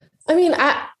I mean,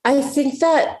 I think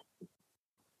that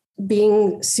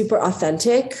being super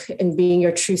authentic and being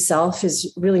your true self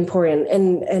is really important,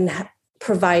 and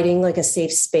providing like a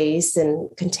safe space and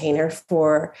container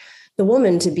for the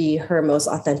woman to be her most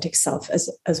authentic self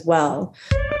as well.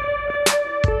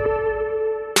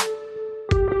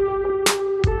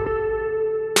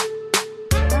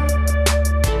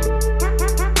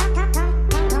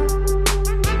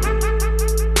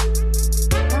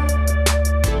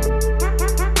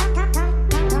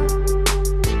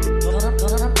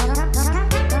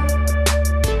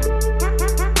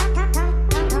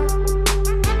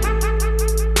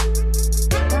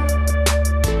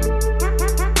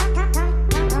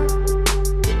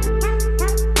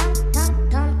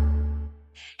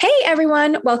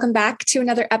 Welcome back to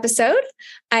another episode.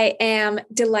 I am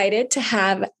delighted to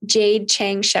have Jade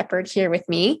Chang Shepherd here with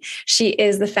me. She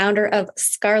is the founder of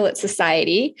Scarlet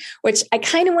Society, which I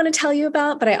kind of want to tell you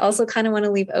about, but I also kind of want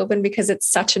to leave open because it's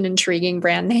such an intriguing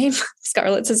brand name,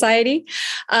 Scarlet Society.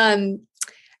 But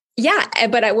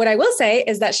what I will say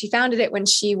is that she founded it when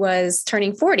she was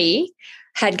turning 40,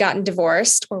 had gotten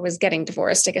divorced or was getting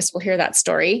divorced. I guess we'll hear that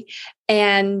story.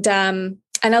 And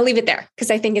I'll leave it there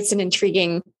because I think it's an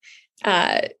intriguing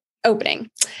opening.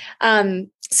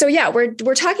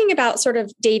 We're talking about sort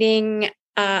of dating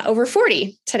over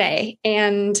 40 today.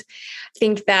 And I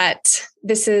think that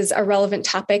this is a relevant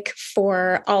topic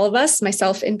for all of us,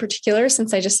 myself in particular,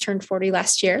 since I just turned 40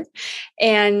 last year.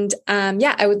 And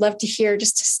I would love to hear,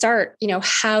 just to start,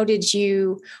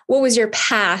 what was your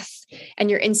path and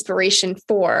your inspiration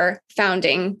for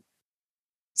founding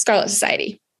Scarlet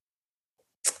Society?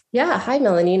 Yeah. Hi,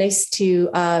 Melanie. Nice to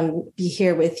be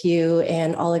here with you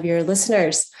and all of your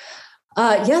listeners.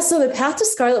 So the path to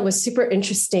Scarlet was super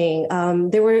interesting.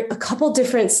 There were a couple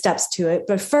different steps to it.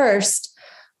 But first,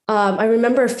 I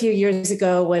remember a few years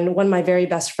ago when one of my very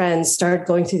best friends started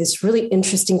going through this really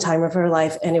interesting time of her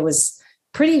life. And it was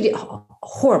pretty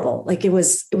horrible. Like it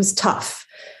was tough.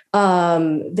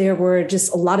 There were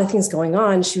just a lot of things going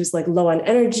on. She was like low on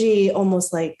energy,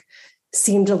 almost like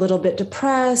seemed a little bit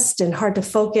depressed and hard to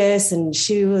focus. And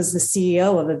she was the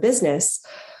CEO of a business.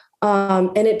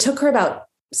 And it took her about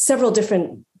several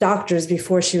different doctors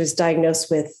before she was diagnosed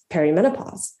with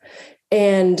perimenopause.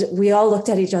 And we all looked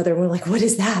at each other and we're like, what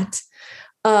is that?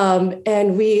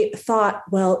 And we thought,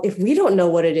 well, if we don't know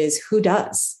what it is, who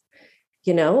does?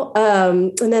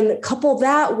 And then couple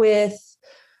that with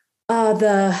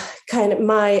the kind of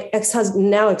my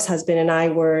ex-husband and I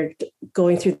were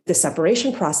going through the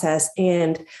separation process.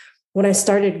 And when I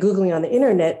started Googling on the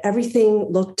internet, everything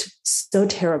looked so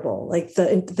terrible. Like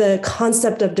the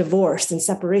concept of divorce and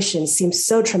separation seems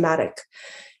so traumatic.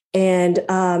 And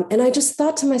I just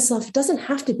thought to myself, it doesn't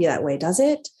have to be that way, does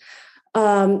it?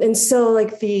 And so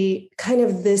like the kind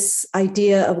of this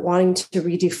idea of wanting to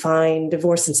redefine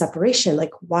divorce and separation,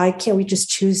 like, why can't we just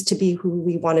choose to be who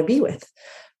we want to be with?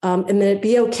 And then it'd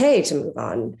be okay to move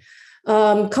on.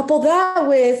 Couple that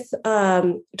with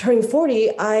turning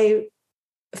 40, I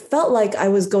felt like I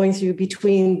was going through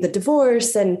between the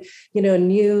divorce and,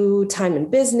 new time in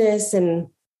business. And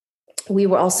we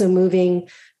were also moving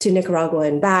to Nicaragua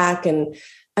and back. And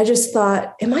I just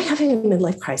thought, am I having a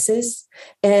midlife crisis?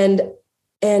 And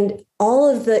all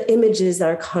of the images that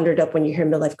are conjured up when you hear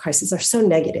midlife crisis are so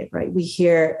negative, right? We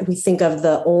think of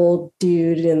the old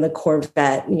dude in the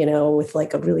Corvette, with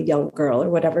like a really young girl or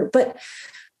whatever. But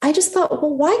I just thought,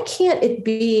 well, why can't it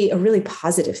be a really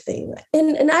positive thing?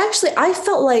 And I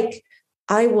felt like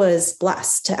I was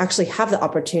blessed to actually have the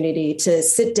opportunity to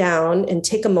sit down and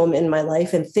take a moment in my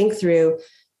life and think through,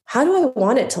 how do I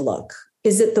want it to look?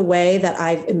 Is it the way that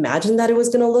I've imagined that it was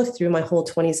going to look through my whole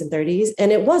 20s and 30s?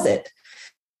 And it wasn't.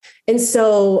 And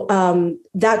so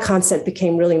that concept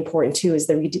became really important too, is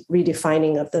the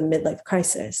redefining of the midlife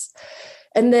crisis.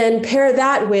 And then pair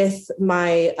that with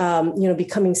my,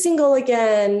 becoming single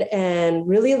again and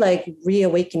really like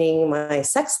reawakening my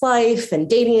sex life and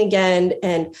dating again.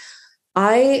 And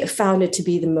I found it to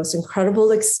be the most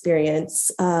incredible experience,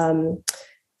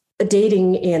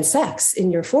 dating and sex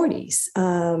in your 40s.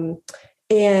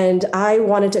 And I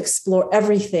wanted to explore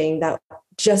everything that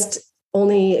just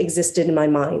only existed in my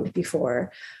mind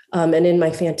before. And in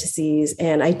my fantasies.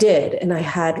 And I did. And I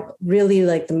had really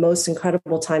like the most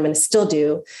incredible time, and I still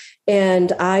do.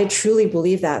 And I truly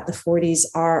believe that the 40s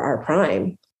are our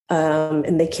prime.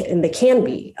 And they can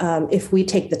be, if we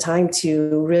take the time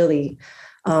to really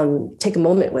take a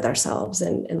moment with ourselves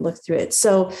and look through it.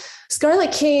 So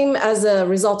Scarlet came as a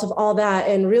result of all that.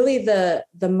 And really the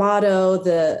motto,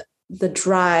 the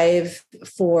drive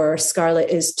for Scarlet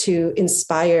is to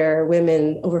inspire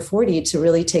women over 40 to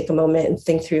really take a moment and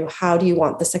think through, how do you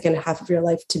want the second half of your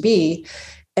life to be?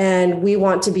 And we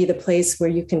want to be the place where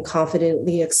you can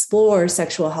confidently explore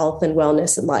sexual health and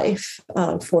wellness in life,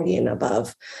 40 and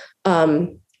above.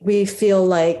 We feel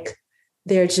like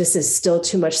there just is still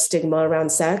too much stigma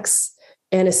around sex.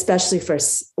 And especially for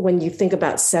when you think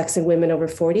about sex in women over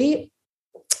 40,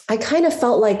 I kind of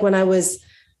felt like when I was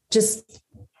just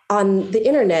on the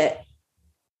internet,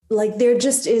 like there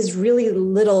just is really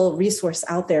little resource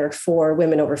out there for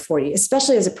women over 40,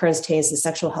 especially as it pertains to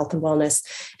sexual health and wellness.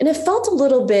 And it felt a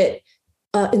little bit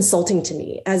insulting to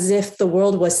me, as if the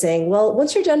world was saying, well,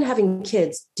 once you're done having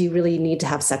kids, do you really need to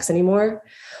have sex anymore?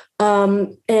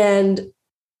 And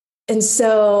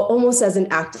so almost as an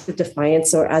act of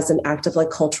defiance or as an act of like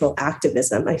cultural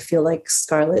activism, I feel like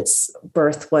Scarlett's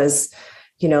birth was,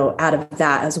 out of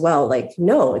that as well. Like,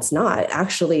 no, it's not.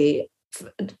 Actually,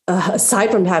 aside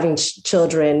from having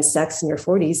children, sex in your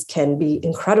 40s can be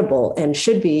incredible and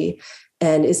should be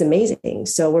and is amazing.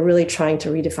 So we're really trying to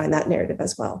redefine that narrative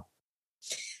as well.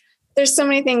 There's so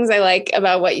many things I like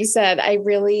about what you said. I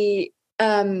really,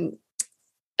 I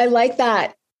like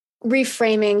that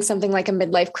reframing something like a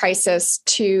midlife crisis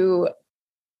to,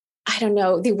 I don't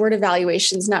know, the word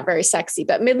evaluation is not very sexy,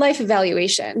 but midlife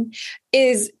evaluation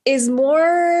is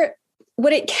more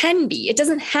what it can be. It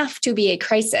doesn't have to be a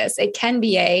crisis. It can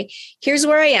be here's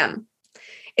where I am.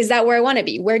 Is that where I want to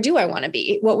be? Where do I want to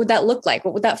be? What would that look like?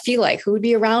 What would that feel like? Who would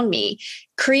be around me?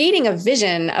 Creating a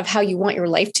vision of how you want your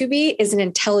life to be is an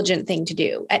intelligent thing to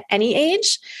do at any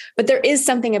age. But there is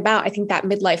something about, I think, that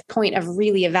midlife point of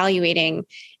really evaluating,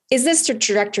 is this the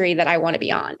trajectory that I want to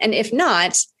be on? And if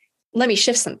not, let me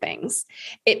shift some things.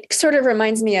 It sort of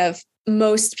reminds me of,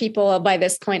 most people by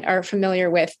this point are familiar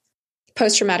with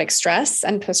post-traumatic stress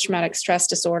and post-traumatic stress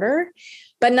disorder,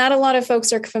 but not a lot of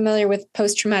folks are familiar with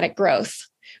post-traumatic growth,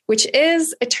 which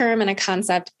is a term and a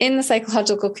concept in the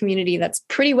psychological community that's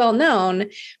pretty well known,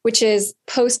 which is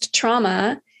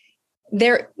post-trauma,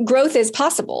 their growth is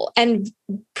possible and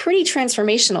pretty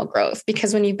transformational growth,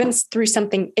 because when you've been through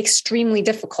something extremely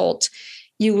difficult,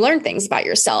 you learn things about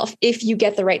yourself. If you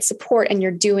get the right support and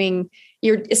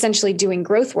you're essentially doing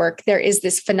growth work, there is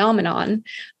this phenomenon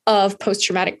of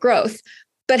post-traumatic growth.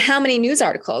 But how many news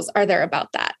articles are there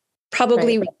about that?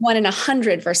 Probably right. 1 in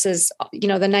 100 versus,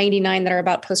 the 99 that are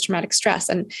about post-traumatic stress.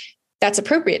 And that's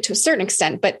appropriate to a certain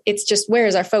extent, but it's just, where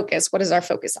is our focus? What is our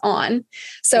focus on?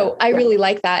 So I really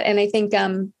like that. And I think,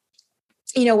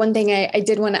 one thing I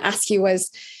did want to ask you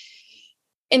was,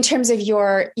 in terms of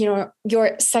your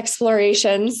sex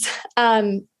explorations,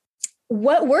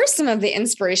 what were some of the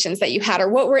inspirations that you had, or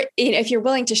what were, if you're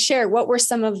willing to share, what were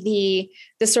some of the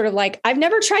sort of like, I've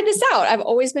never tried this out, I've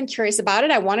always been curious about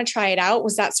it, I want to try it out?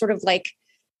 Was that sort of like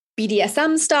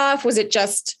BDSM stuff? Was it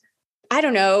just, I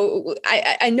don't know.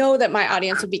 I know that my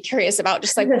audience would be curious about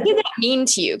just like, what did that mean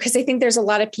to you? Because I think there's a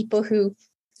lot of people who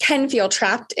can feel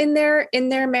trapped in their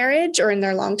marriage or in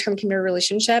their long-term committed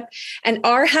relationship and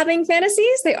are having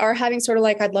fantasies. They are having sort of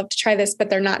like, I'd love to try this, but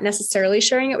they're not necessarily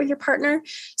sharing it with your partner.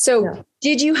 So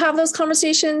Did you have those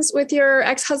conversations with your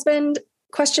ex-husband?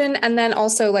 Question. And then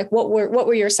also like, what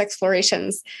were your sex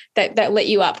explorations that lit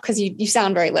you up? Because you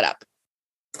sound very lit up.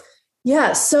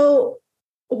 Yeah. So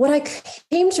what I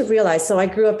came to realize, so I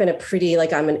grew up in a pretty,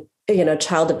 like, I'm an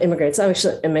child of immigrants. I'm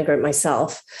actually an immigrant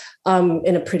myself,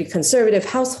 in a pretty conservative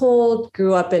household,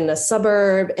 grew up in a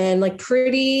suburb and like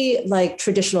pretty like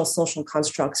traditional social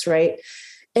constructs. Right.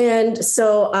 And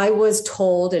so I was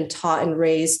told and taught and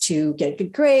raised to get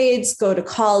good grades, go to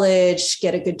college,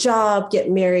 get a good job, get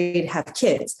married, have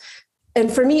kids. And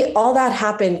for me, all that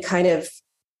happened kind of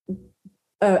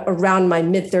around my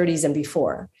mid-30s and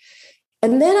before.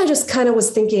 And then I just kind of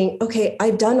was thinking, okay,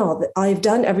 I've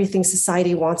done everything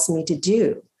society wants me to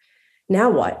do. Now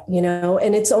what,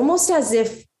 And it's almost as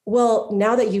if, well,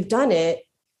 now that you've done it,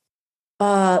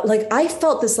 like I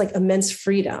felt this like immense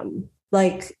freedom,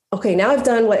 like, okay, now I've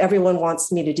done what everyone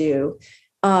wants me to do.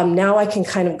 Now I can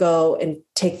kind of go and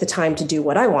take the time to do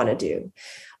what I want to do.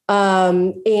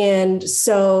 And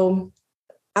so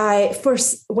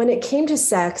when it came to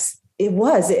sex,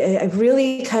 I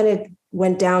really kind of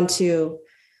went down to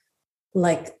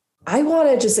like, I want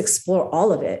to just explore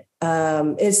all of it.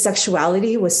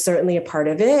 Sexuality was certainly a part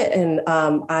of it. And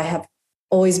I have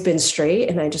always been straight.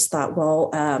 And I just thought, well,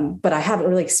 but I haven't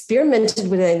really experimented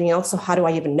with anything else. So how do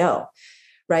I even know?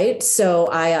 Right. So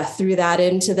I threw that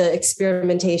into the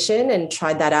experimentation and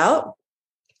tried that out.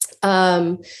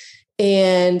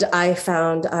 And I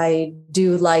found I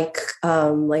do like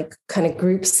kind of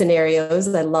group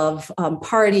scenarios. I love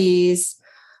parties.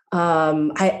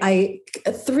 Threes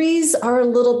are a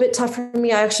little bit tough for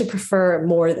me. I actually prefer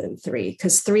more than three,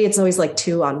 because three, it's always like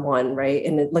 2-on-1, right?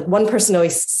 And like one person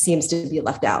always seems to be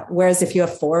left out. Whereas if you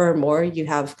have four or more, you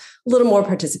have a little more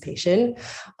participation.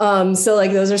 So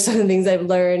like those are some of the things I've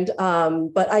learned.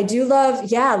 But I do love,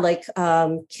 kink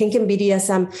and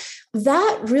BDSM.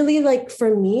 That really, like,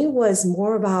 for me was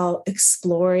more about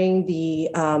exploring the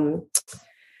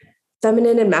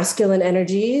feminine and masculine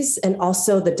energies, and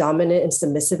also the dominant and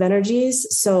submissive energies.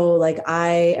 So like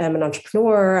I am an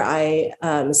entrepreneur, I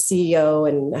am a CEO,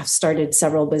 and have started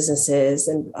several businesses,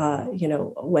 and,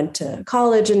 went to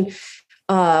college, and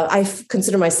I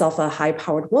consider myself a high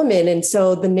powered woman. And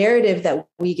so the narrative that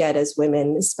we get as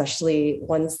women, especially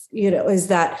ones, is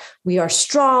that we are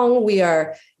strong, we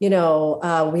are, we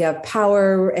have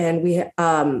power, and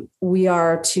we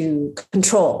are to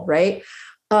control, right?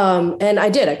 And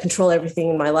I control everything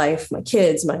in my life, my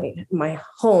kids, my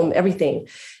home, everything.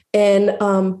 And,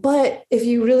 but if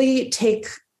you really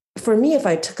for me, if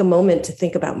I took a moment to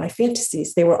think about my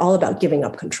fantasies, they were all about giving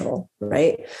up control.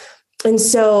 Right. And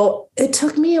so it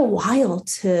took me a while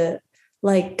to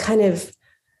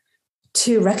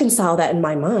to reconcile that in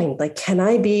my mind. Like, can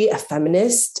I be a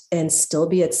feminist and still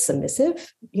be a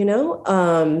submissive,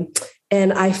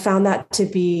 and I found that to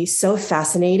be so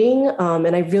fascinating.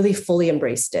 And I really fully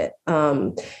embraced it.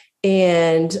 And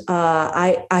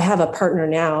I have a partner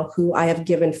now who I have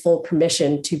given full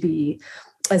permission to be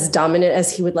as dominant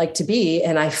as he would like to be.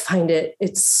 And I find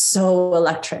it's so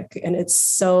electric, and it's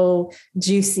so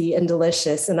juicy and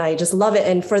delicious. And I just love it.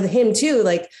 And for him too,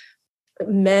 like,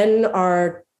 men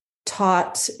are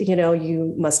taught,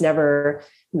 you must never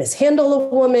mishandle a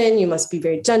woman. You must be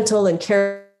very gentle and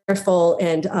careful.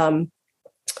 And,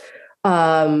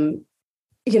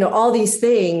 all these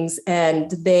things,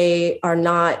 and they are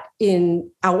not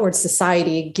in outward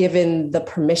society given the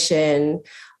permission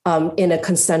in a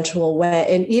consensual way.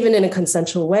 And even in a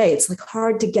consensual way, it's like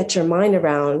hard to get your mind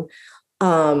around.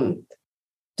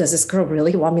 Does this girl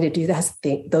really want me to do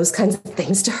those kinds of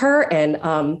things to her?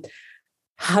 And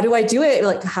how do I do it?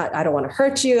 Like, I don't want to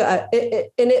hurt you.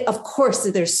 Of course,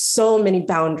 there's so many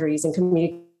boundaries and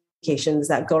communications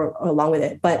that go along with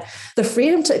it. But the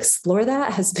freedom to explore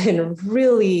that has been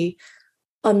really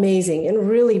amazing, and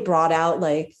really brought out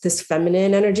like this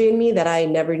feminine energy in me that I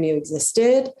never knew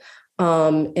existed.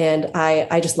 And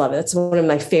I just love it. It's one of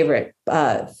my favorite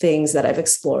things that I've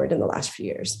explored in the last few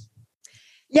years.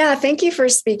 Yeah. Thank you for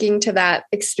speaking to that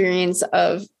experience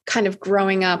of kind of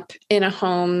growing up in a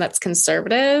home that's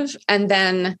conservative, and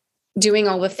then doing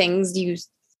all the things you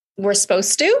were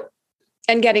supposed to,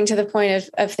 and getting to the point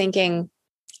of thinking,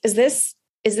 is this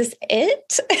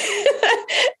it?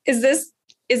 Is this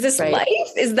right. Life?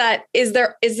 Is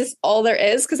this all there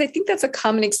is? Because I think that's a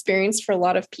common experience for a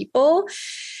lot of people,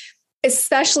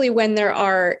 especially when there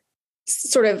are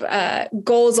sort of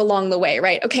goals along the way,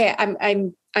 right? Okay,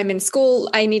 I'm in school.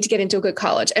 I need to get into a good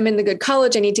college. I'm in the good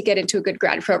college. I need to get into a good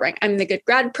grad program. I'm in the good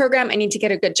grad program. I need to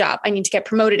get a good job. I need to get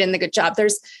promoted in the good job.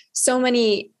 There's so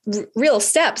many real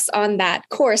steps on that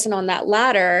course and on that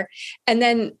ladder. And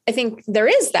then I think there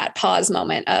is that pause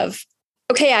moment of,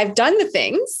 okay, I've done the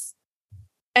things,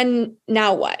 and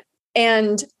now what?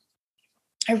 And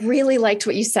I really liked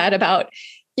what you said about,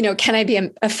 can I be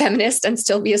a feminist and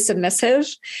still be a submissive?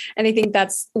 And I think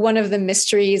that's one of the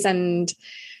mysteries and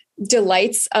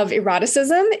delights of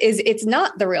eroticism, is it's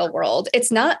not the real world.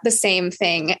 It's not the same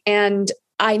thing. And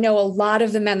I know a lot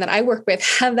of the men that I work with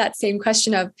have that same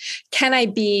question of, can I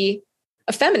be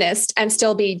a feminist and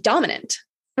still be dominant?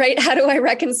 Right? How do I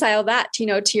reconcile that?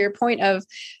 To your point of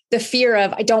the fear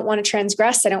of, I don't want to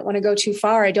transgress. I don't want to go too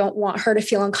far. I don't want her to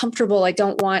feel uncomfortable.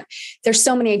 There's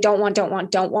so many I don't want,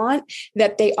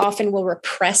 that they often will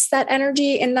repress that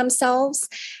energy in themselves.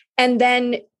 And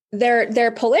then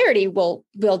their polarity will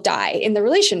die in the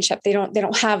relationship. They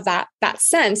don't have that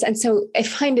sense. And so I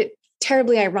find it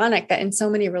terribly ironic that in so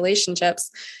many relationships,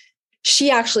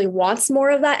 she actually wants more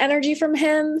of that energy from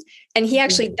him. And he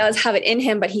actually does have it in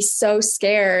him, but he's so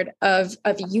scared of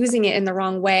using it in the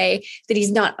wrong way that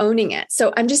he's not owning it.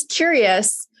 So I'm just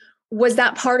curious, was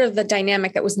that part of the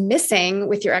dynamic that was missing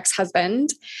with your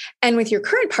ex-husband and with your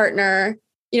current partner?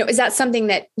 Is that something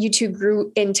that you two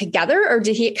grew in together, or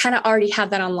did he kind of already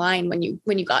have that online when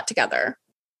you got together?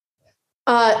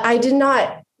 I did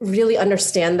not really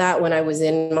understand that when I was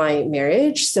in my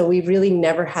marriage. So we really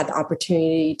never had the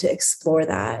opportunity to explore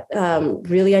that.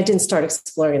 Really, I didn't start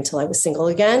exploring until I was single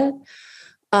again.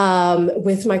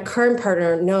 With my current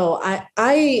partner, no,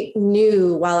 I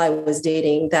knew while I was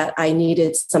dating that I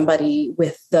needed somebody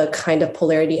with the kind of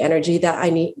polarity energy that I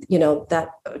need, that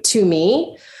to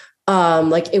me.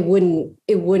 Like it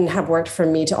wouldn't have worked for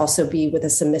me to also be with a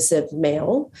submissive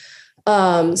male.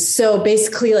 So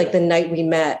basically, like the night we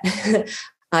met,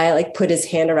 I like put his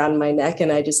hand around my neck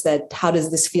and I just said, "How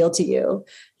does this feel to you?"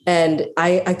 And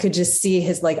I could just see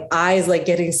his like eyes like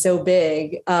getting so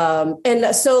big.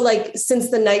 And so like since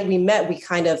the night we met, we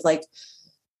kind of like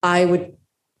I would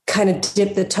kind of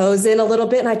dip the toes in a little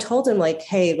bit. And I told him like,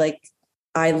 "Hey, like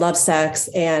I love sex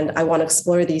and I want to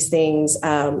explore these things.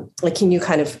 Like, can you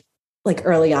kind of like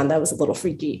early on, that was a little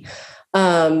freaky."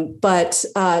 But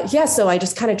yeah, so I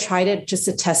just kind of tried it just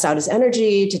to test out his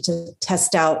energy, to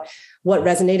test out what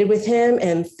resonated with him.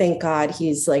 And thank God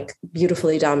he's like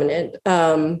beautifully dominant.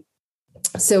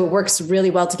 So it works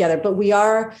really well together. But we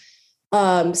are,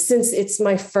 since it's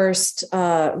my first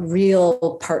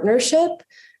real partnership,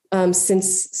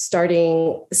 since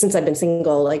I've been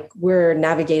single, like we're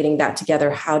navigating that together.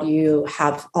 How do you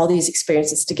have all these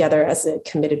experiences together as a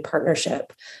committed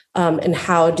partnership? And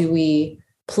how do we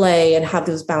play and have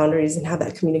those boundaries and have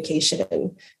that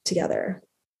communication together?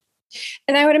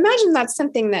 And I would imagine that's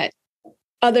something that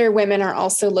other women are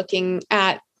also looking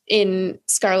at in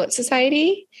Scarlet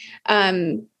Society,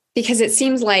 because it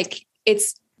seems like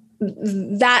it's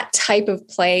that type of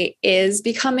play is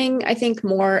becoming, I think,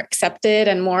 more accepted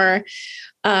and more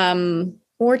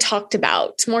talked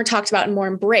about and more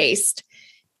embraced.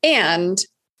 And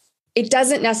it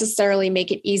doesn't necessarily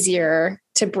make it easier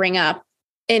to bring up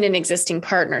in an existing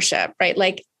partnership, right?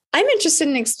 Like, I'm interested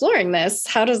in exploring this.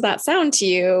 How does that sound to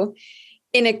you?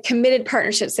 In a committed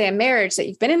partnership, say a marriage that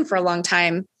you've been in for a long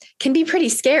time, can be pretty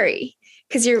scary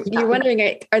because you're wondering,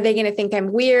 are they going to think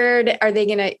I'm weird? Are they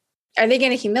going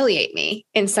to humiliate me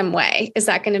in some way? Is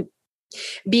that going to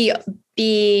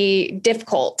be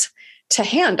difficult to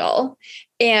handle?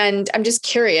 And I'm just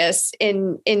curious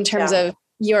in terms of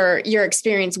your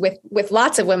experience with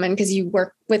lots of women, because you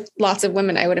work with lots of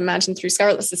women, I would imagine, through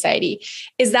Scarlet Society.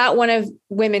 Is that one of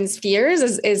women's fears?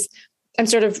 Is I'm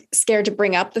sort of scared to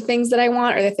bring up the things that I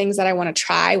want or the things that I want to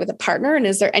try with a partner? And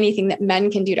is there anything that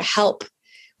men can do to help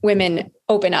women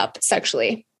open up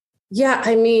sexually? Yeah,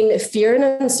 I mean, fear and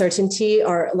uncertainty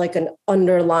are like an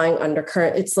underlying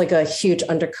undercurrent. It's like a huge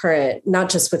undercurrent, not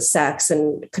just with sex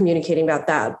and communicating about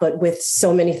that, but with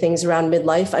so many things around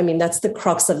midlife. I mean, that's the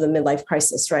crux of the midlife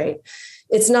crisis, right?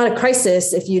 It's not a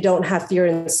crisis if you don't have fear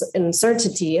and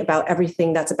uncertainty about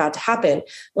everything that's about to happen.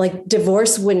 Like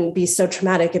divorce wouldn't be so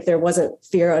traumatic if there wasn't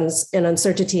fear and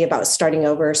uncertainty about starting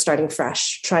over, starting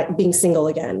fresh, being single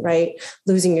again, right?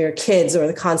 Losing your kids or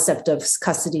the concept of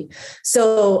custody.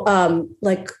 So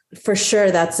like for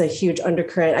sure, that's a huge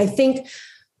undercurrent. I think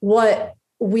what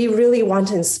we really want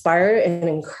to inspire and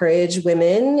encourage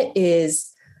women is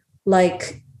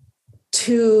like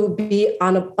to be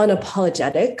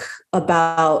unapologetic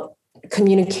about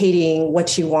communicating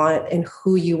what you want and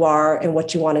who you are and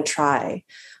what you want to try.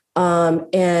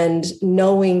 And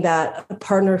knowing that a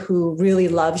partner who really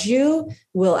loves you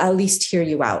will at least hear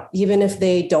you out, even if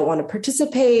they don't want to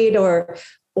participate or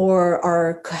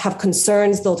have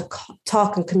concerns, they'll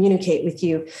talk and communicate with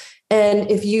you. And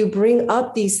if you bring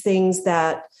up these things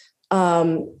that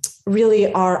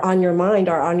really are on your mind,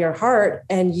 are on your heart,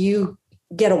 and you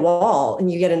get a wall and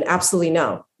you get an absolutely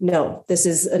no, this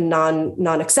is a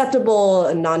non-acceptable,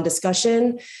 a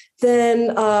non-discussion,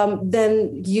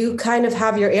 then you kind of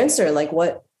have your answer. Like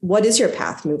what is your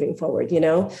path moving forward, you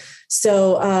know?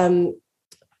 So,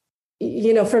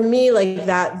 for me, like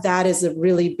that is a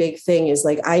really big thing, is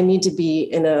like, I need to be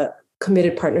in a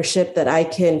committed partnership that I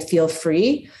can feel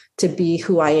free to be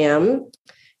who I am.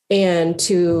 And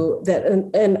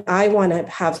I want to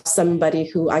have somebody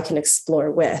who I can explore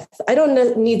with. I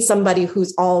don't need somebody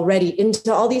who's already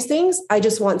into all these things. I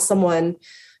just want someone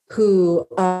who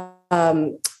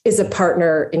is a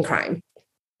partner in crime.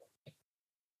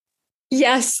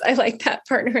 Yes, I like that,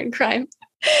 partner in crime,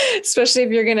 especially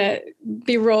if you're going to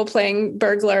be role playing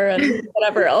burglar and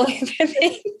whatever else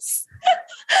things.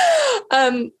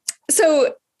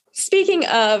 So speaking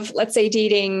of, let's say,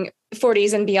 dating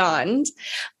 40s and beyond,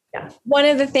 one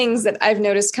of the things that I've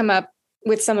noticed come up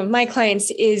with some of my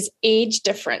clients is age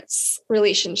difference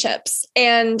relationships.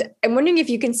 And I'm wondering if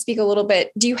you can speak a little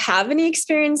bit. Do you have any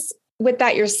experience with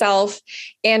that yourself?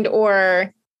 And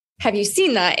or have you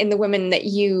seen that in the women that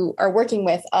you are working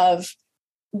with, of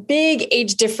big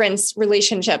age difference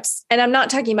relationships? And I'm not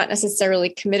talking about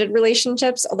necessarily committed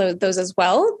relationships, although those as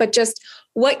well, but just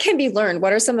what can be learned?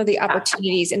 What are some of the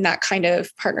opportunities in that kind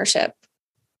of partnership?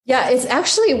 Yeah, it's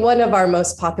actually one of our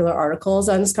most popular articles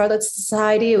on Scarlet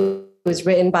Society. It was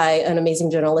written by an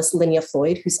amazing journalist, Linnea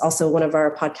Floyd, who's also one of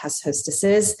our podcast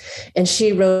hostesses. And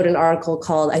she wrote an article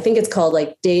called, I think it's called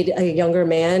like Date a Younger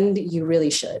Man, You Really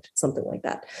Should, something like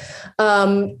that.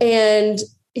 And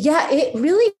yeah, it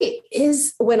really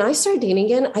is. When I started dating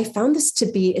again, I found this to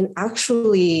be an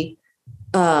actually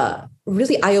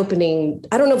really eye-opening.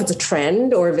 I don't know if it's a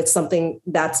trend or if it's something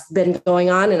that's been going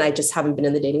on and I just haven't been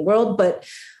in the dating world. But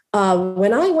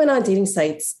when I went on dating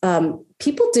sites,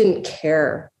 people didn't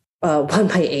care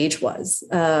what my age was.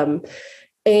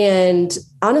 And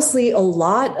honestly, a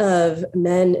lot of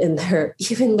men in their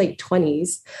even late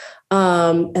 20s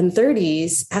and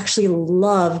 30s actually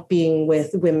love being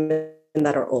with women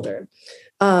that are older.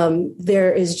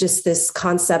 There is just this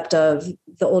concept of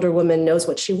the older woman knows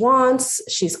what she wants.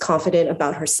 She's confident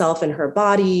about herself and her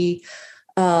body.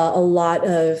 A lot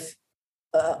of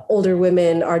older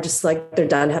women are just like, they're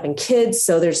done having kids.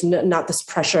 So there's not this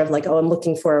pressure of like, oh, I'm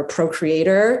looking for a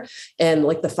procreator and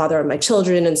like the father of my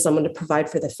children and someone to provide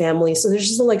for the family. So there's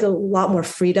just like a lot more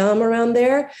freedom around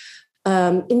there.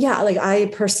 And yeah, like I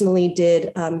personally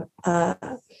did have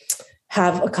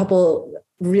a couple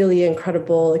really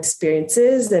incredible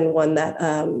experiences, and one that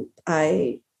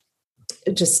I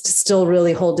just still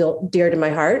really hold dear to my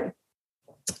heart.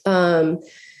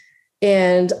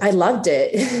 And I loved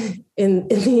it. In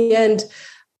the end,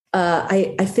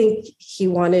 I think he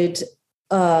wanted,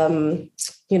 a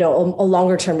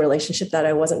longer term relationship that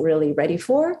I wasn't really ready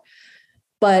for.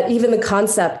 But even the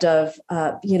concept of,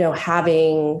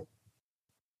 having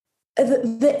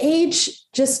the age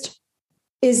just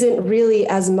isn't really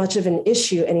as much of an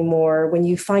issue anymore when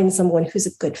you find someone who's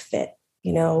a good fit.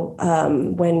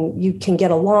 When you can get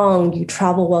along, you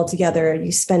travel well together,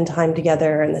 you spend time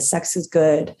together, and the sex is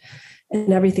good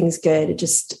and everything's good. It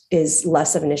just is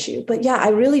less of an issue. But yeah, I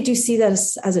really do see that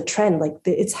as a trend. Like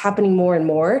it's happening more and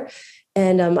more.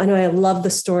 And I know I love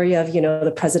the story of,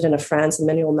 the president of France,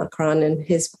 Emmanuel Macron, and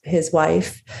his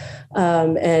wife,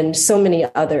 and so many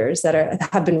others that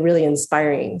have been really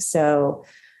inspiring. So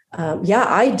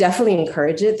I definitely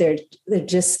encourage it. There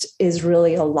just is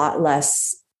really a lot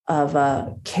less of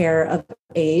a care of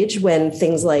age when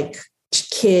things like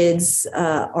kids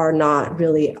are not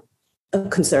really a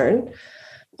concern.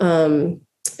 But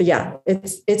yeah,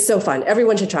 it's so fun.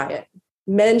 Everyone should try it.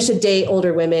 Men should date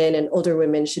older women, and older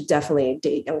women should definitely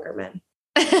date younger men.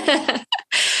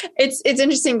 It's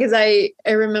interesting because I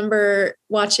remember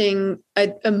watching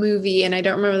a movie, and I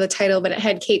don't remember the title, but it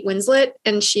had Kate Winslet,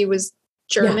 and she was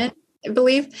German, I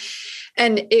believe.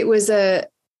 And it was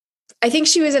I think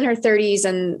she was in her 30s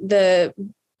and the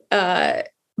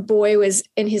boy was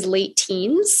in his late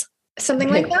teens, something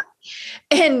like that.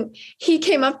 And he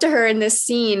came up to her in this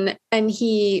scene and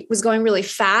he was going really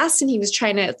fast and he was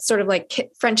trying to sort of like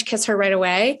French kiss her right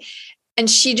away. And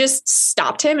she just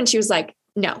stopped him and she was like,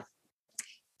 no,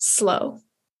 slow.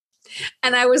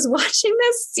 And I was watching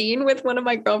this scene with one of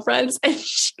my girlfriends and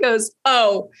she goes,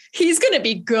 oh, he's going to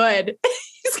be good.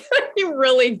 He's going to be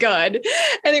really good.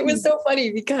 And it was so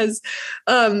funny because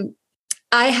I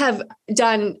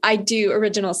do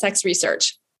original sex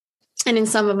research. And in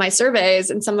some of my surveys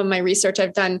and some of my research,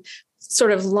 I've done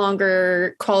sort of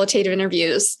longer qualitative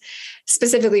interviews,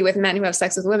 specifically with men who have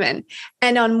sex with women.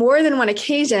 And on more than one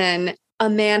occasion, a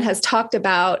man has talked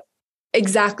about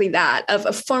exactly that, of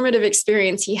a formative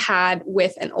experience he had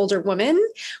with an older woman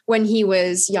when he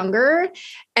was younger.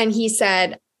 And he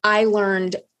said, I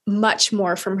learned much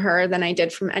more from her than I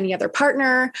did from any other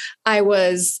partner. I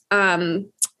was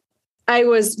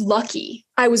lucky.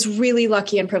 I was really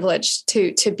lucky and privileged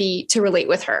to relate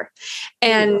with her.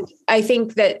 And I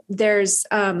think that there's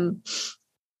a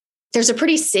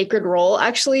pretty sacred role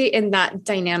actually in that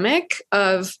dynamic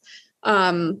of,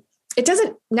 it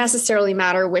doesn't necessarily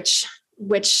matter which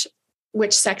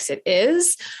sex it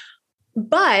is.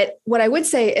 But what I would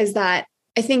say is that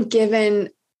I think given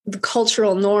the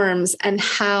cultural norms and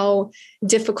how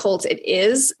difficult it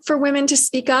is for women to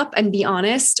speak up and be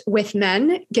honest with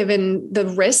men, given the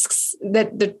risks,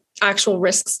 that the actual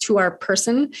risks to our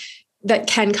person that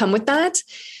can come with that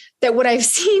what I've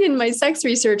seen in my sex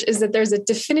research is that there's a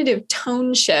definitive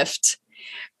tone shift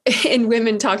in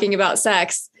women talking about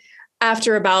sex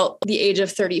after about the age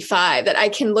of 35, that I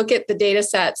can look at the data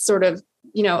sets sort of,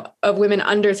 of women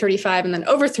under 35 and then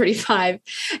over 35.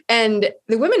 And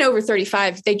the women over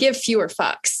 35, they give fewer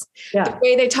fucks. Yeah. The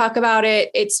way they talk about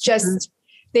it, it's just,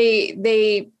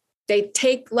 they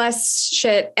take less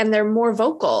shit and they're more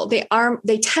vocal. They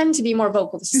tend to be more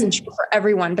vocal. This isn't true for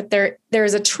everyone, but there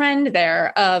is a trend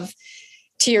there of,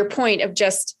 to your point, of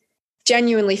just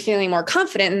genuinely feeling more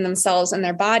confident in themselves and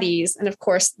their bodies. And of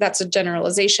course, that's a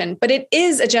generalization, but it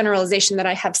is a generalization that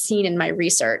I have seen in my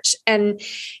research. And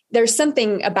there's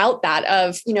something about that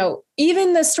of,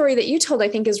 even the story that you told, I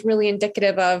think is really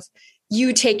indicative of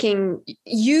you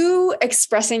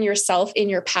expressing yourself in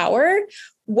your power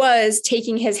was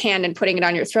taking his hand and putting it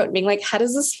on your throat and being like, how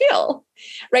does this feel?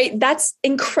 Right. That's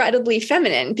incredibly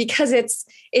feminine because it's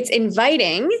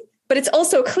inviting, but it's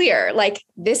also clear, like,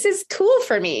 this is cool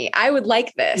for me. I would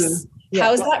like this. Yeah.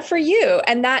 How's that for you?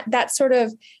 And that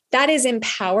is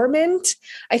empowerment.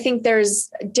 I think there's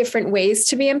different ways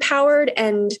to be empowered.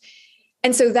 And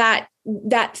so that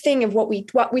thing of what we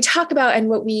talk about and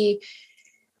what we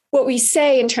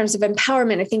say in terms of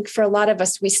empowerment, I think for a lot of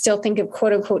us, we still think of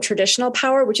quote unquote traditional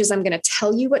power, which is I'm going to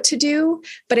tell you what to do.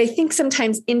 But I think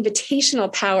sometimes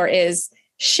invitational power is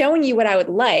showing you what I would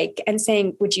like and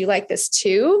saying, would you like this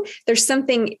too? There's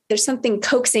something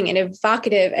coaxing and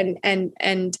evocative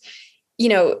and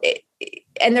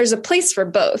there's a place for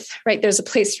both, right? There's a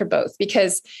place for both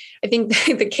because I think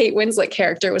the Kate Winslet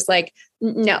character was like,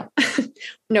 no,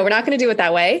 we're not going to do it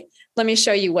that way. Let me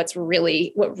show you what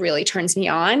really turns me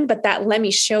on. But that let me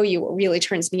show you what really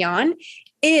turns me on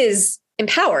is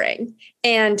empowering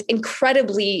and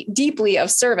incredibly deeply of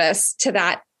service to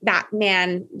that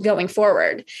man going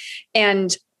forward.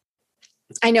 And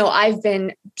I know I've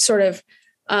been sort of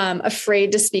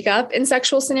afraid to speak up in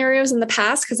sexual scenarios in the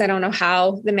past because I don't know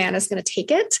how the man is going to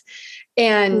take it.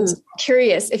 And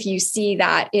curious if you see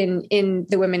that in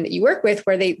the women that you work with,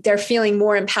 where they're feeling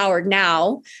more empowered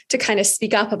now to kind of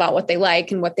speak up about what they like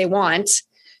and what they want.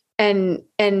 And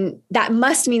that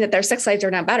must mean that their sex lives are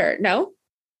now better. No?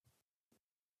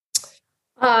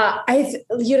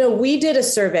 We did a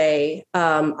survey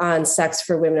on sex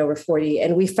for women over 40,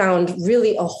 and we found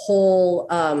really a whole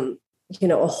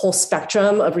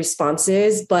spectrum of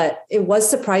responses, but it was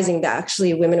surprising that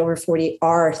actually women over 40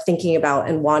 are thinking about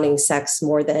and wanting sex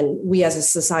more than we as a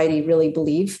society really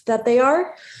believe that they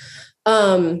are.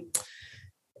 I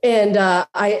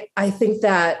think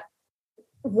that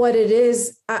what it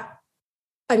is, I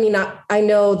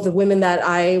know the women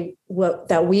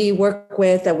that we work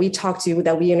with, that we talk to,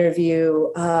 that we interview,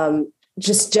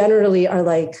 just generally are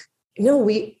like,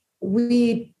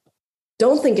 we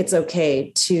don't think it's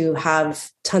okay to have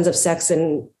tons of sex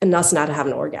and us not have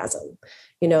an orgasm.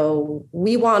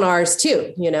 We want ours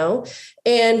too,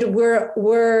 and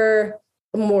we're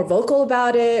more vocal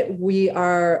about it. We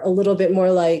are a little bit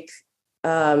more like,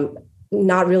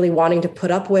 not really wanting to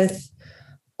put up with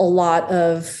a lot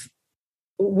of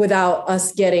without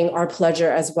us getting our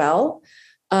pleasure as well.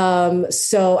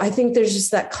 So I think there's just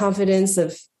that confidence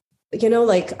of, I'm not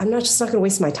going to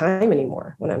waste my time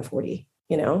anymore when I'm 40.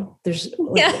 There's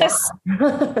yes.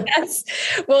 Yes.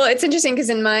 Well, it's interesting because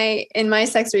in my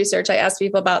sex research, I asked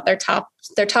people about their top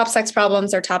sex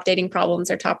problems, their top dating problems,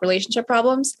 their top relationship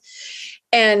problems.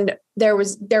 And there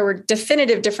were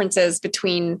definitive differences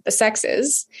between the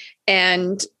sexes.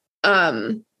 And,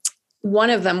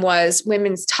 one of them was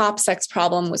women's top sex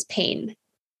problem was pain.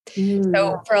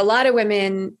 So for a lot of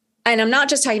women, and I'm not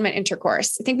just talking about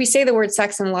intercourse, I think we say the word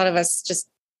sex and a lot of us just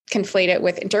conflate it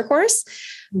with intercourse,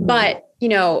 but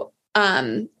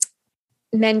men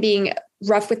being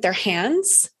rough with their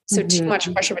hands. So too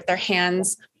much pressure with their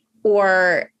hands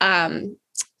or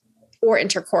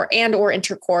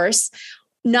intercourse,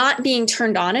 not being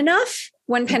turned on enough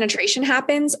when penetration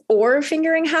happens or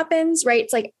fingering happens, right?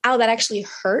 It's like, ow, that actually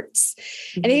hurts.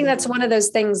 And I think that's one of those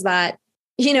things that,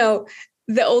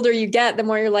 the older you get, the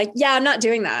more you're like, yeah, I'm not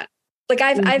doing that. Like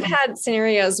I've had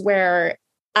scenarios where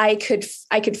I could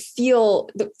feel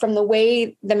from the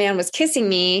way the man was kissing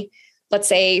me, let's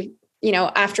say,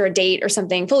 after a date or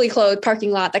something, fully clothed,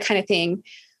 parking lot, that kind of thing,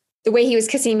 the way he was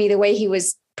kissing me, the way he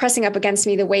was pressing up against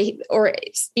me, the way, or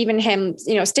even him,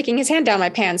 sticking his hand down my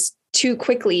pants too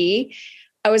quickly.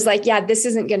 I was like, yeah, this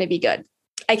isn't going to be good.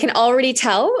 I can already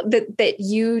tell that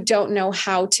you don't know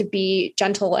how to be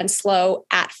gentle and slow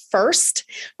at first,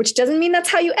 which doesn't mean that's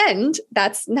how you end.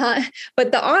 That's not,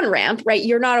 but the on-ramp, right?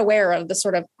 You're not aware of the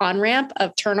sort of on-ramp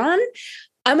of turn on.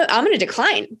 I'm going to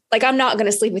decline. Like, I'm not going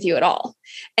to sleep with you at all.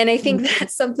 And I think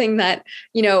that's something that,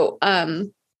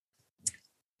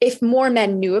 if more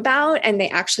men knew about and they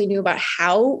actually knew about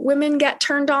how women get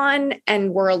turned on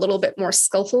and were a little bit more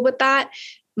skillful with that,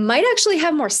 might actually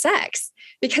have more sex,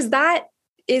 because that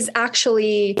is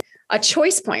actually a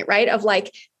choice point, right? Of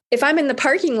like, if I'm in the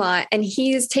parking lot and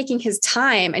he's taking his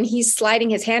time and he's sliding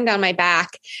his hand down my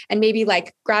back and maybe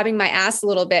like grabbing my ass a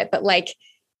little bit, but like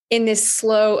in this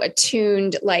slow,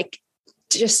 attuned, like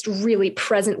just really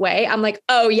present way, I'm like,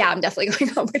 oh yeah, I'm definitely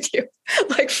going home with you.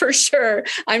 Like for sure.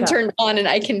 I'm turned on and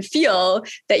I can feel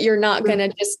that you're not going to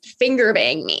just finger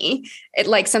bang me. It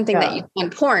like something that you see in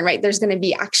porn, right? There's going to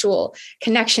be actual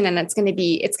connection and it's going to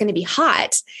be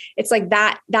hot. It's like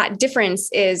that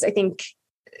difference is, I think,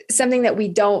 something that we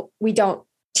don't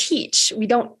teach.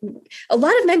 A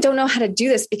lot of men don't know how to do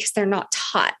this because they're not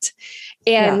taught.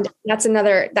 And that's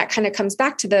that kind of comes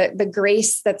back to the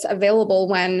grace that's available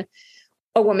when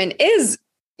a woman is,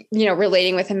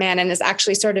 relating with a man and is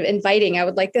actually sort of inviting, I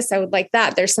would like this, I would like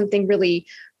that. There's something really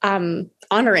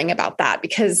honoring about that,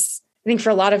 because I think for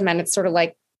a lot of men, it's sort of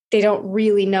like they don't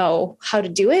really know how to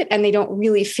do it and they don't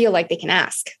really feel like they can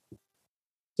ask.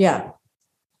 Yeah.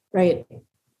 Right.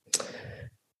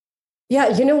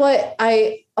 Yeah. You know what?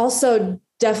 I also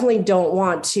definitely don't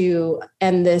want to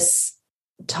end this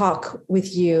talk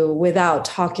with you without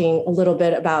talking a little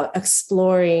bit about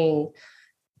exploring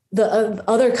the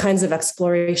other kinds of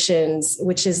explorations,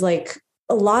 which is like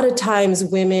a lot of times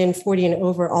women 40 and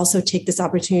over also take this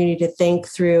opportunity to think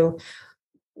through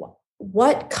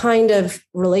what kind of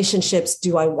relationships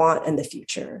do I want in the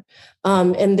future?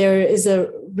 And there is a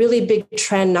really big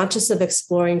trend, not just of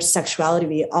exploring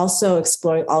sexuality, but also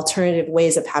exploring alternative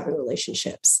ways of having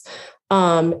relationships.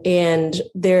 And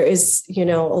there is, a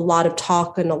lot of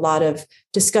talk and a lot of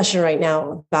discussion right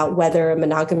now about whether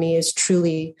monogamy is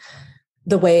truly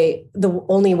the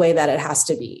only way that it has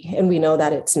to be. And we know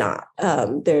that it's not.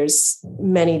 There's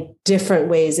many different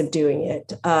ways of doing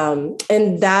it.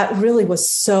 And that really was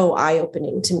so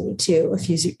eye-opening to me too. A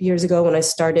few years ago when I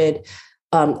started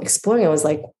exploring, I was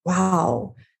like,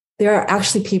 wow, there are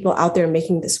actually people out there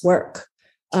making this work.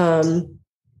 And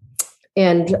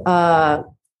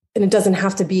it doesn't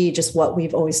have to be just what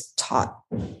we've always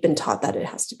been taught that it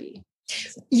has to be.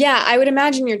 Yeah, I would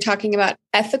imagine you're talking about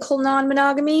ethical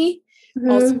non-monogamy.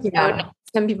 Also,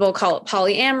 some people call it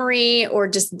polyamory or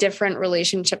just different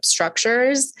relationship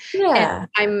structures. Yeah.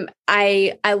 And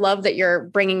I love that you're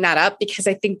bringing that up, because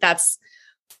I think that's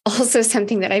also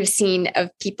something that I've seen of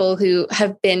people who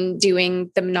have been doing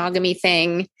the monogamy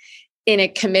thing in a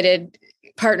committed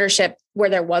partnership where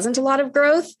there wasn't a lot of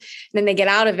growth. And then they get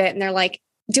out of it and they're like,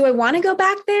 do I want to go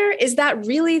back there? Is that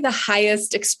really the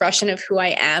highest expression of who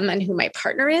I am and who my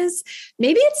partner is?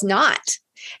 Maybe it's not.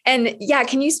 And yeah,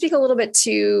 can you speak a little bit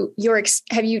to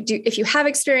if you have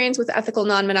experience with ethical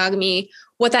non-monogamy,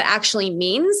 what that actually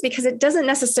means? Because it doesn't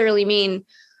necessarily mean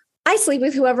I sleep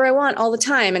with whoever I want all the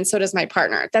time, and so does my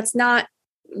partner. That's not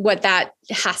what that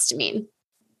has to mean.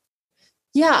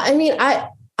 Yeah, I mean, I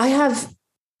have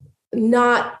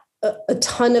not a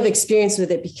ton of experience with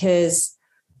it because,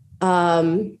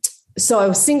 so I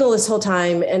was single this whole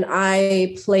time, and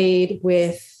I played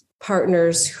with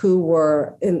partners who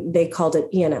were, and they called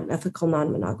it ENM, ethical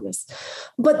non-monogamous.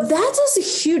 But that is a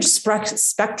huge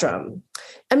spectrum.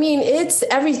 I mean, it's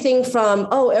everything from,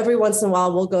 every once in a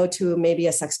while we'll go to maybe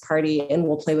a sex party and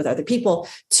we'll play with other people,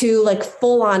 to like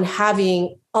full on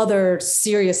having other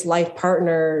serious life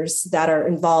partners that are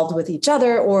involved with each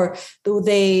other, or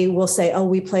they will say,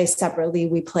 we play separately,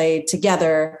 we play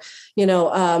together, we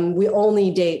only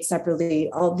date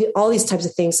separately, all these types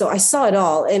of things. So I saw it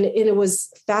all, and it was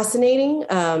fascinating,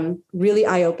 really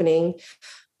eye-opening.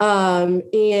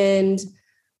 And,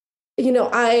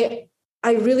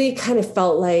 I really kind of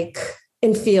felt like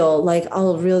and feel like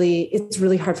it's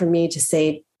really hard for me to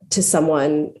say to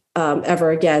someone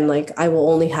ever again, like, I will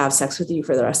only have sex with you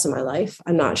for the rest of my life.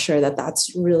 I'm not sure that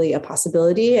that's really a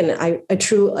possibility. And I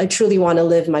truly want to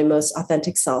live my most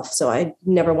authentic self. So I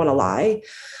never want to lie.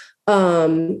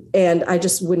 And I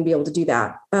just wouldn't be able to do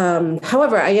that.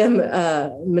 However, I am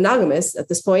monogamous at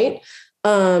this point.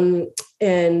 And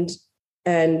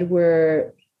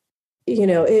we're,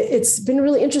 it's been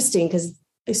really interesting because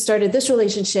I started this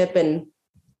relationship and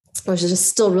I was just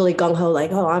still really gung-ho,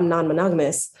 like, I'm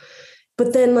non-monogamous.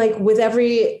 But then, like, with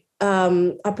every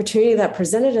opportunity that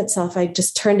presented itself, I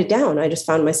just turned it down. I just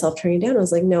found myself turning it down. I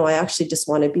was like, no, I actually just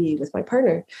want to be with my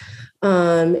partner.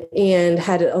 And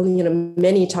had,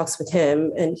 many talks with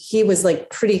him. And he was like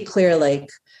pretty clear,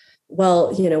 like,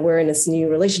 well, we're in this new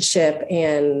relationship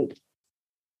and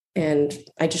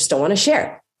I just don't want to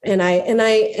share. And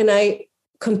I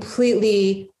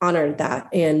completely honored that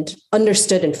and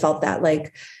understood and felt that,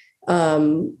 like,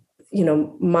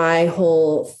 my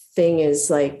whole thing is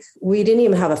like, we didn't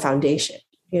even have a foundation,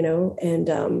 and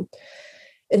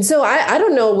so I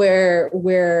don't know where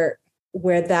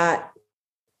that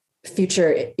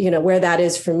future, where that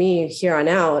is for me here on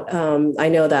out. I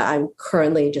know that I'm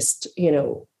currently just,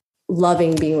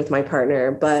 loving being with my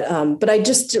partner, but I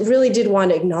just really did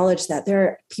want to acknowledge that there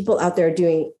are people out there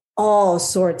doing all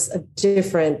sorts of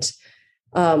different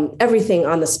everything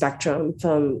on the spectrum,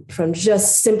 from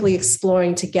just simply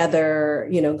exploring together,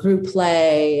 group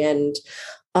play, and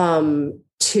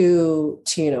to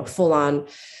full on.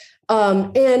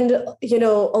 And,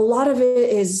 a lot of it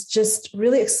is just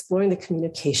really exploring the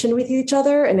communication with each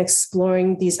other and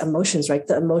exploring these emotions, right?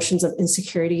 The emotions of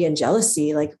insecurity and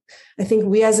jealousy. Like, I think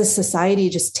we as a society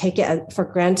just take it for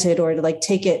granted, or like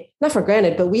take it, not for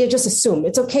granted, but we just assume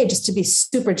it's okay just to be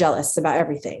super jealous about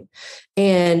everything.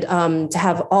 And to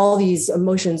have all these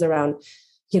emotions around,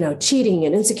 cheating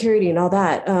and insecurity and all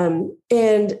that.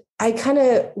 And I kind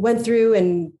of went through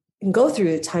and go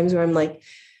through times where I'm like,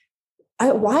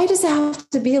 why does it have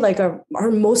to be like our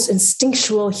most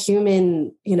instinctual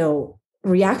human,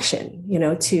 reaction,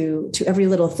 to every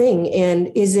little thing?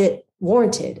 And is it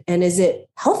warranted? And is it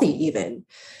healthy even?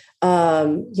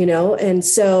 And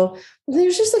so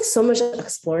there's just like so much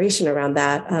exploration around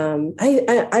that.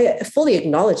 I fully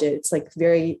acknowledge it. It's like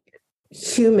very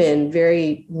human,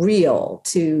 very real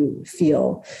to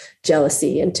feel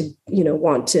jealousy and to,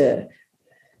 want to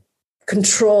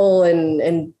control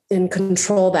and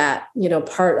control that,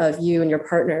 part of you and your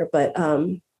partner. But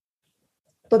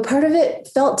part of it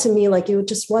felt to me like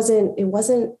it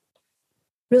wasn't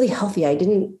really healthy.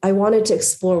 I wanted to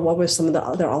explore what were some of the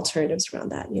other alternatives around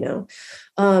that,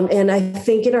 and I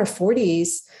think in our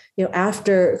 40s,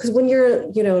 after, because when you're,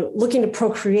 looking to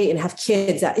procreate and have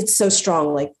kids, that it's so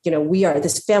strong, like, we are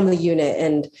this family unit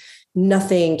and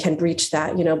nothing can breach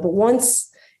that, but once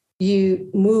you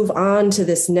move on to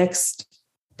this next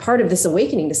part of this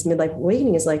awakening, this midlife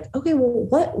awakening, is like, okay, well,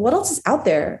 what else is out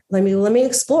there? Let me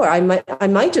explore. I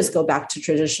might just go back to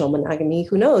traditional monogamy.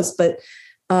 Who knows? But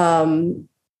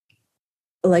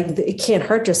it can't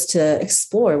hurt just to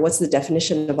explore what's the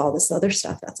definition of all this other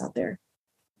stuff that's out there.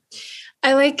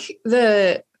 I like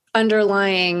the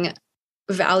underlying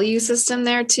value system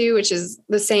there too, which is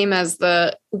the same as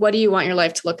what do you want your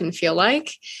life to look and feel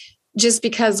like? Just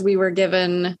because we were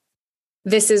given,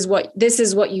 this is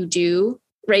what you do,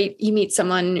 right? You meet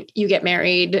someone, you get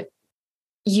married,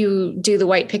 you do the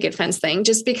white picket fence thing.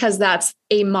 Just because that's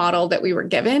a model that we were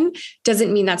given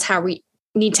doesn't mean that's how we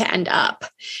need to end up.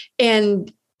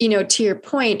 And, to your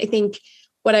point, I think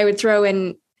what I would throw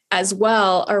in as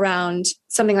well around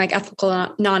something like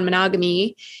ethical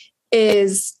non-monogamy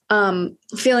is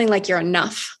feeling like you're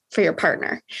enough for your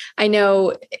partner. I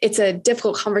know it's a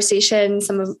difficult conversation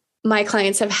some of my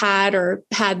clients have had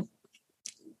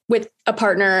with a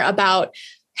partner about,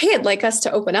 hey, I'd like us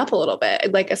to open up a little bit.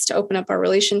 I'd like us to open up our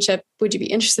relationship. Would you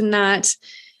be interested in that?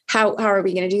 How are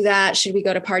we going to do that? Should we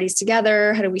go to parties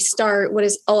together? How do we start? What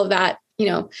is all of that?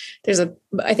 There's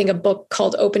I think a book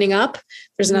called Opening Up.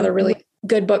 There's another really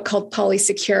good book called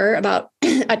Polysecure about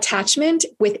attachment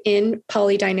within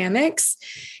polydynamics.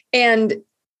 And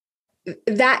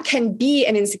that can be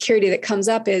an insecurity that comes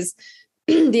up is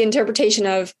the interpretation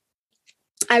of,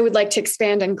 I would like to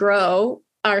expand and grow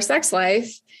our sex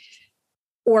life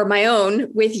or my own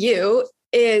with you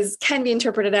can be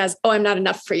interpreted as, oh, I'm not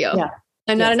enough for you. Yeah.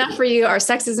 I'm not enough for you. Our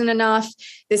sex isn't enough.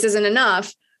 This isn't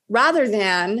enough. Rather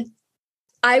than,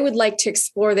 I would like to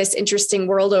explore this interesting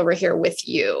world over here with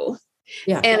you.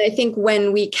 Yeah. And I think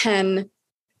when we can,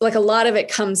 like, a lot of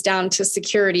it comes down to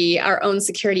security, our own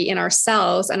security in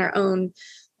ourselves and our own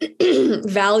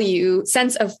value,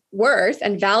 sense of worth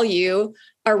and value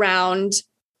around,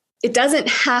 it doesn't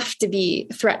have to be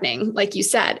threatening, like you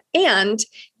said, and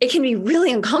it can be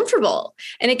really uncomfortable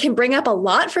and it can bring up a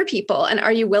lot for people. And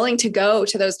are you willing to go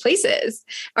to those places?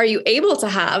 Are you able to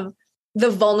have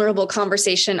the vulnerable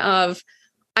conversation of,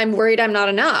 I'm worried I'm not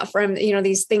enough, or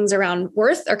these things around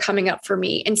worth are coming up for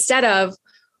me, instead of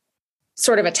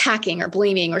sort of attacking or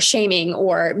blaming or shaming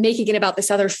or making it about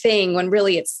this other thing when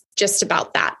really it's just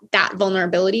about that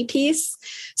vulnerability piece.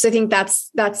 So I think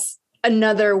that's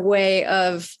another way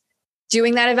of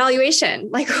doing that evaluation.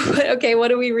 Like, okay,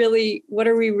 what are we really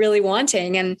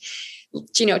wanting? And,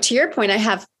 to your point, I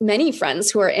have many friends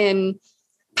who are in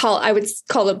I would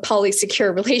call them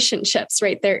polysecure relationships,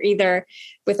 right? They're either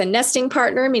with a nesting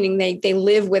partner, meaning they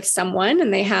live with someone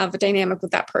and they have a dynamic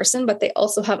with that person, but they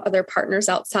also have other partners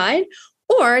outside,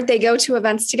 or they go to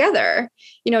events together,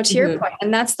 to your point.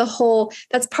 And that's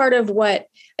part of what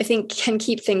I think can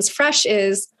keep things fresh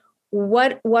is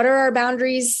what are our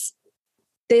boundaries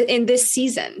in this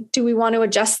season? Do we want to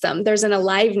adjust them? There's an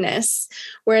aliveness.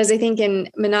 Whereas I think in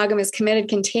monogamous committed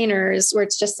containers, where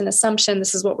it's just an assumption,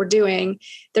 this is what we're doing,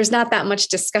 there's not that much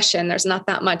discussion. There's not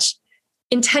that much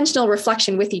intentional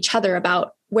reflection with each other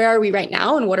about where are we right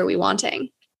now and what are we wanting?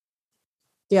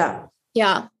 Yeah.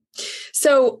 Yeah.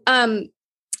 So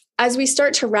as we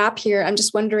start to wrap here, I'm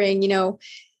just wondering,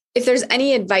 if there's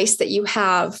any advice that you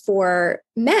have for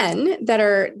men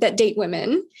that date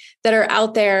women that are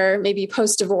out there, maybe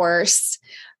post-divorce,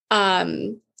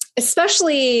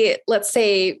 especially, let's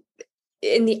say,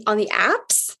 on the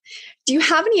apps. Do you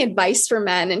have any advice for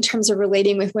men in terms of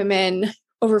relating with women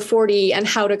over 40 and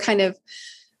how to kind of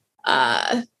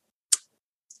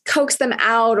coax them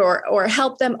out or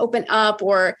help them open up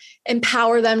or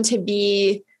empower them to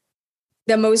be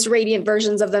the most radiant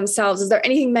versions of themselves? Is there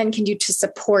anything men can do to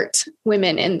support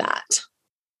women in that?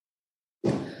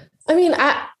 I mean,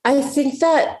 I think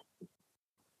that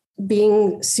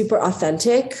being super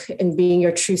authentic and being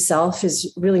your true self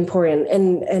is really important,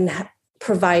 and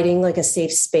providing like a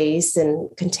safe space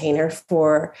and container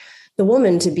for the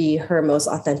woman to be her most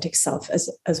authentic self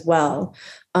as well.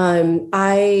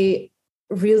 I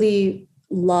really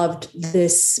loved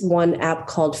this one app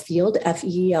called Feeld,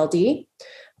 F-E-E-L-D.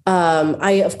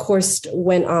 I, of course,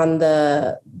 went on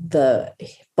the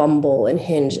Bumble and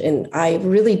Hinge, and I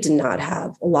really did not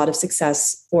have a lot of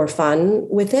success or fun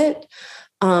with it.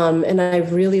 And I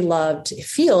really loved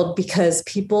Feeld because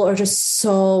people are just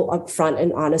so upfront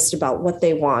and honest about what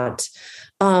they want.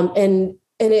 And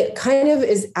it kind of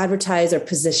is advertised or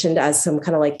positioned as some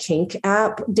kind of like kink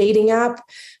app, dating app,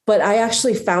 but I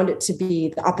actually found it to be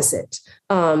the opposite.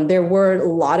 There were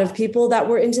a lot of people that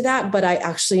were into that, but I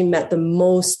actually met the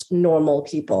most normal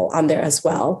people on there as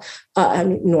well. I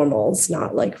mean, normal is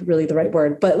not like really the right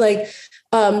word, but like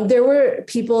there were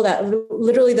people that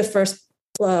literally the first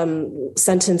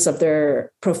sentence of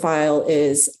their profile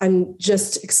is, I'm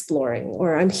just exploring,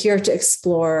 or I'm here to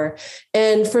explore.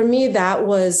 And for me, that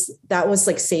was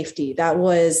like safety. That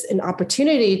was an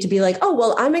opportunity to be like, oh,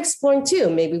 well, I'm exploring too.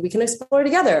 Maybe we can explore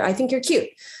together. I think you're cute.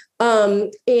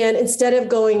 And instead of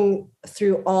going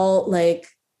through all like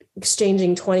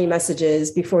exchanging 20 messages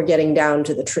before getting down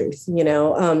to the truth,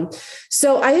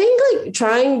 so I think like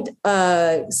trying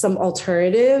some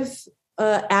alternative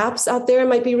apps out there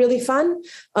might be really fun.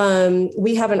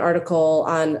 We have an article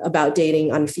about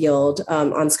dating on Feeld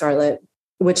on Scarlet,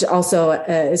 which also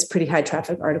is a pretty high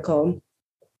traffic article.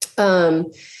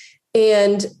 And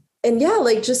yeah,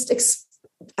 like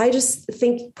I just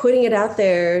think putting it out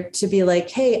there to be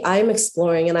like, hey, I'm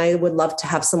exploring and I would love to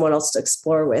have someone else to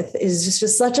explore with is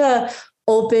just such a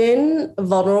open,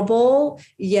 vulnerable,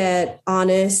 yet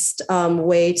honest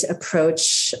way to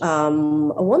approach a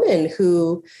woman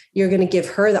who you're going to give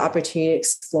her the opportunity to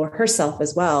explore herself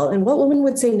as well. And what woman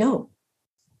would say no?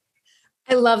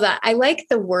 I love that. I like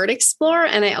the word explore.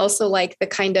 And I also like the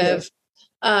kind of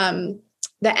the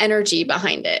energy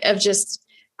behind it of just,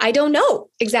 I don't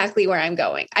know exactly where I'm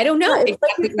going. I don't know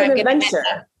exactly where I'm going to end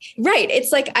up. Right.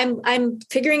 It's like, I'm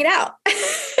figuring it out.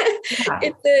 Yeah.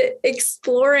 It's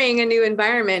exploring a new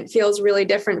environment feels really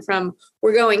different from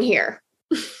we're going here.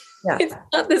 Yeah. It's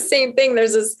not the same thing.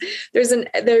 There's an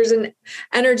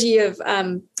energy of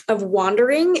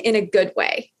wandering in a good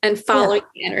way and following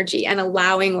the energy and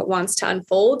allowing what wants to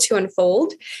unfold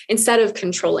instead of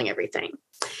controlling everything.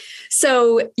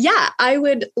 So yeah, I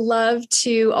would love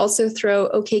to also throw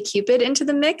OkCupid into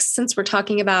the mix since we're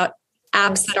talking about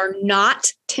apps that are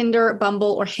not Tinder,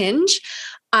 Bumble, or Hinge.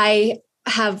 I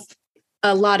know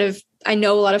a lot of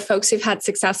folks who've had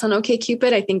success on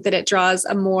OkCupid. I think that it draws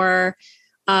a more,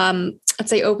 let's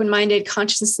say, open-minded,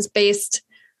 consciousness-based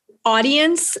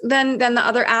audience than the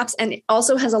other apps. And it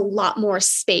also has a lot more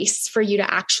space for you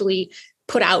to actually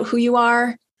put out who you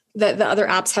are. The other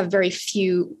apps have very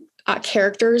few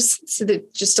characters. So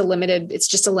it's just a limited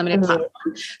platform.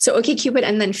 So OkCupid,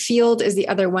 and then Feeld is the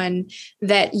other one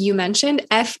that you mentioned,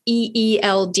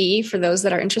 Feeld for those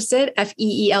that are interested,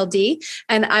 Feeld.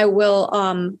 And I will,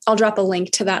 I'll drop a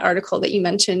link to that article that you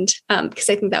mentioned because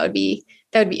I think that would be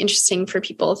interesting for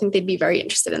people. I think they'd be very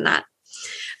interested in that.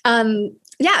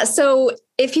 Yeah. So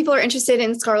if people are interested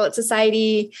in Scarlet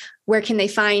Society, where can they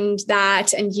find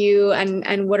that and you,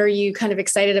 and what are you kind of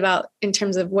excited about in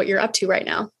terms of what you're up to right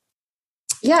now?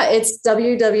 Yeah, it's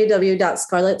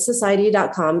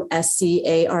www.scarletsociety.com,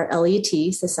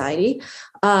 SCARLET society.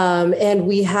 And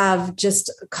we have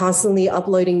just constantly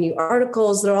uploading new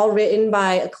articles. They're all written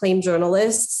by acclaimed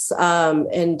journalists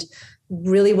and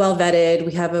really well vetted.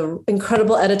 We have an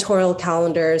incredible editorial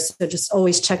calendar, so just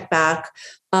always check back.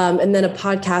 And then a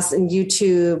podcast and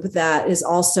YouTube that is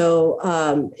also,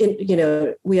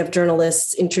 we have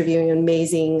journalists interviewing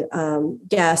amazing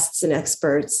guests and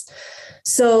experts.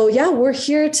 So yeah, we're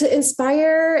here to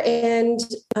inspire and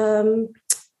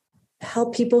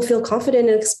help people feel confident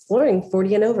in exploring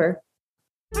 40 and over.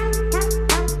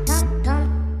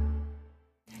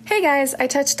 Hey Hey guys, I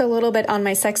touched a little bit on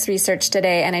my sex research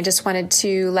today, and I just wanted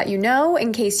to let you know,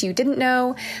 in case you didn't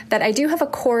know, that I do have a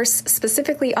course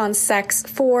specifically on sex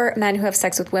for men who have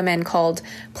sex with women called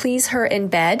Please Her in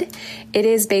Bed. It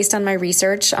is based on my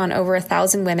research on over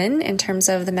 1,000 women in terms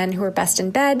of the men who are best in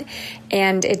bed,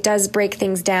 and it does break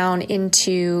things down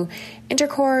into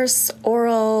intercourse,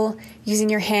 oral, using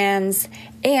your hands,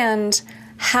 and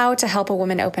how to help a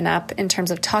woman open up in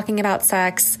terms of talking about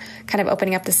sex, kind of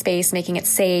opening up the space, making it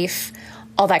safe,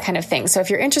 all that kind of thing. So if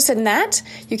you're interested in that,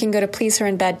 you can go to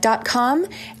pleaseherinbed.com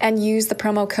and use the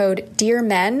promo code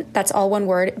DEARMEN, that's all one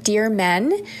word,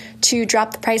 DEARMEN, to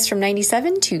drop the price from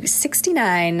 $97 to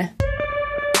 $69.